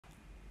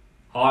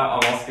Hi,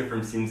 I'm Oscar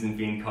from Sims and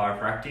Finn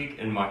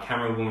Chiropractic, and my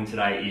camera woman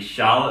today is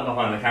Charlotte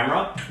behind the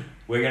camera.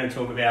 We're going to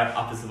talk about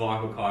upper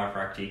cervical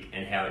chiropractic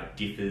and how it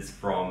differs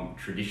from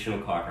traditional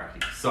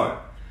chiropractic. So,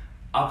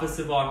 upper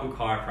cervical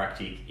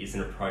chiropractic is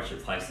an approach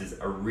that places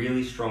a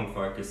really strong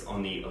focus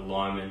on the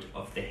alignment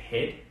of the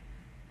head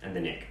and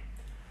the neck.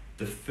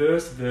 The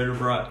first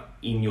vertebra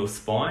in your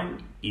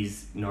spine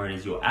is known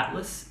as your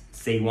atlas,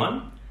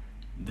 C1.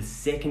 The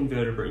second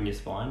vertebra in your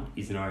spine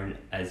is known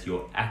as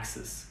your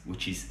axis,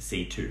 which is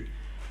C2.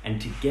 And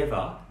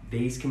together,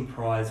 these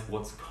comprise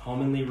what's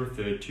commonly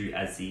referred to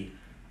as the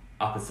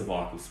upper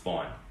cervical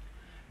spine.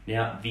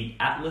 Now, the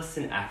atlas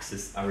and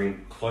axis are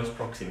in close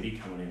proximity,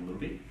 coming in a little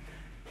bit,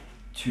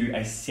 to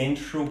a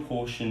central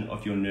portion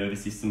of your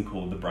nervous system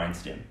called the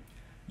brainstem.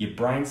 Your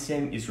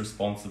brainstem is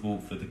responsible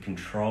for the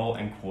control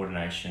and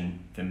coordination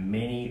for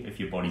many of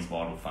your body's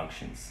vital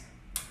functions.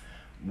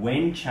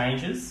 When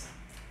changes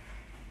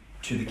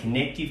to the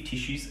connective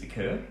tissues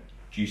occur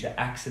due to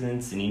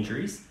accidents and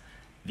injuries,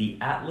 the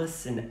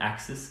atlas and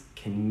axis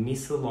can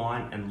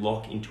misalign and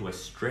lock into a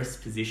stress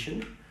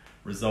position,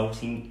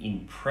 resulting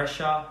in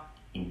pressure,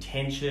 in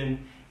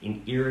tension,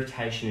 in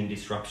irritation and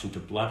disruption to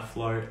blood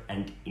flow,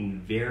 and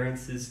in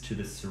variances to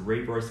the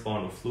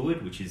cerebrospinal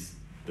fluid, which is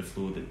the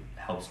fluid that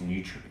helps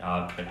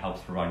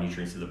provide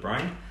nutrients to the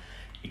brain.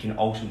 It can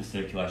alter the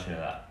circulation of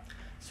that.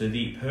 So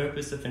the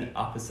purpose of an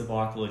upper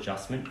cervical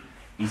adjustment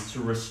is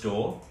to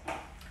restore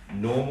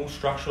normal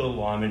structural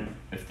alignment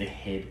of the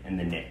head and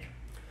the neck.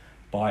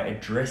 By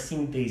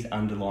addressing these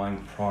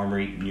underlying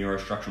primary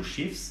neurostructural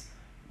shifts,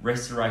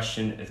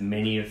 restoration of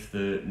many of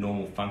the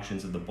normal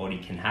functions of the body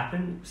can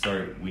happen.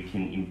 So we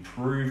can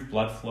improve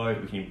blood flow,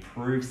 we can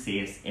improve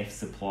CSF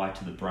supply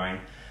to the brain,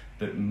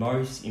 but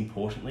most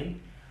importantly,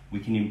 we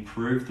can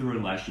improve the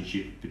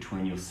relationship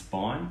between your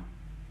spine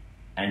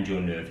and your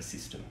nervous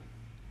system.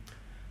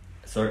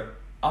 So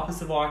upper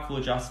cervical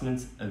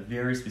adjustments are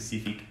very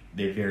specific,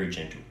 they're very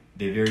gentle.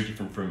 They're very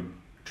different from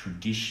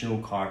traditional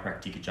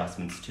chiropractic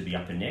adjustments to the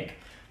upper neck.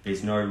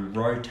 There's no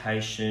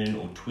rotation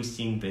or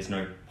twisting, there's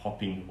no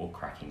popping or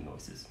cracking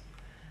noises.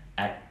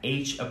 At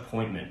each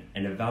appointment,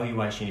 an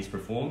evaluation is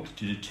performed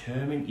to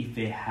determine if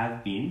there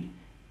have been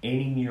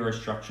any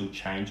neurostructural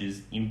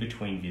changes in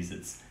between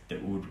visits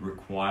that would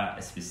require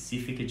a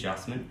specific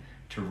adjustment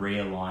to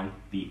realign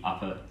the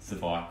upper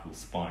cervical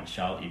spine.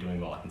 Charlotte, you're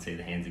doing well, I can see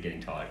the hands are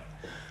getting tired.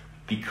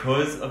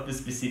 Because of the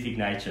specific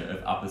nature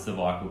of upper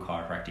cervical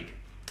chiropractic,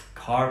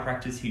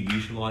 chiropractors who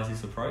utilise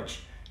this approach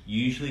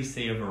usually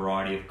see a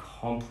variety of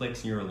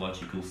complex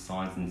neurological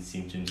signs and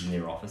symptoms in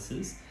their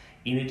offices,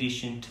 in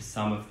addition to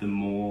some of the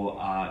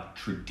more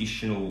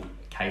traditional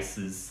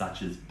cases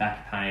such as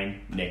back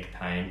pain, neck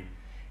pain,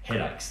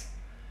 headaches.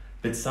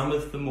 But some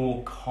of the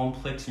more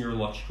complex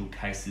neurological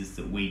cases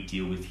that we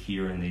deal with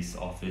here in this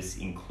office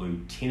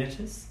include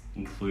tinnitus,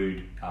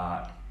 include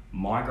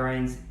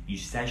migraines,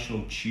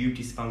 eustachian tube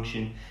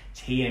dysfunction,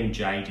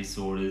 TMJ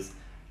disorders,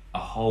 a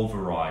whole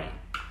variety.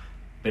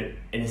 But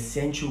an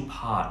essential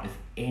part of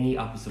any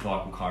upper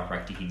cervical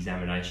chiropractic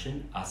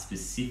examination are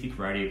specific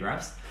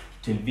radiographs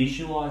to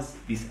visualise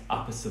this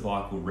upper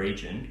cervical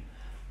region,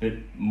 but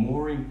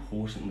more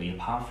importantly,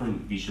 apart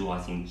from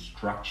visualising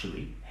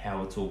structurally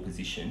how it's all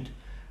positioned,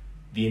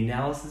 the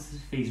analysis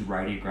of these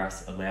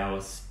radiographs allow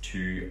us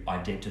to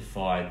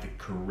identify the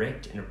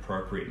correct and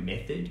appropriate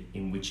method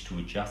in which to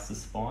adjust the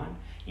spine,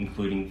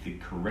 including the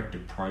correct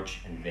approach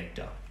and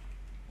vector.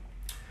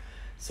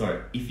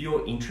 So if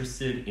you're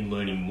interested in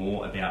learning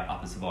more about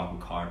upper cervical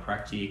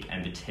chiropractic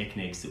and the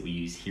techniques that we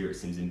use here at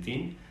Sims and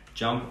Finn,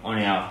 jump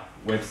on our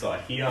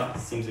website here,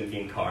 Sims and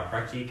Finn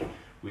Chiropractic.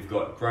 We've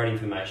got great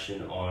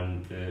information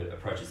on the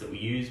approaches that we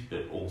use,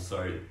 but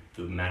also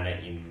the manner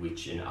in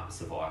which an upper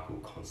cervical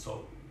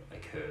consult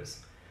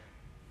occurs.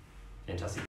 Fantastic.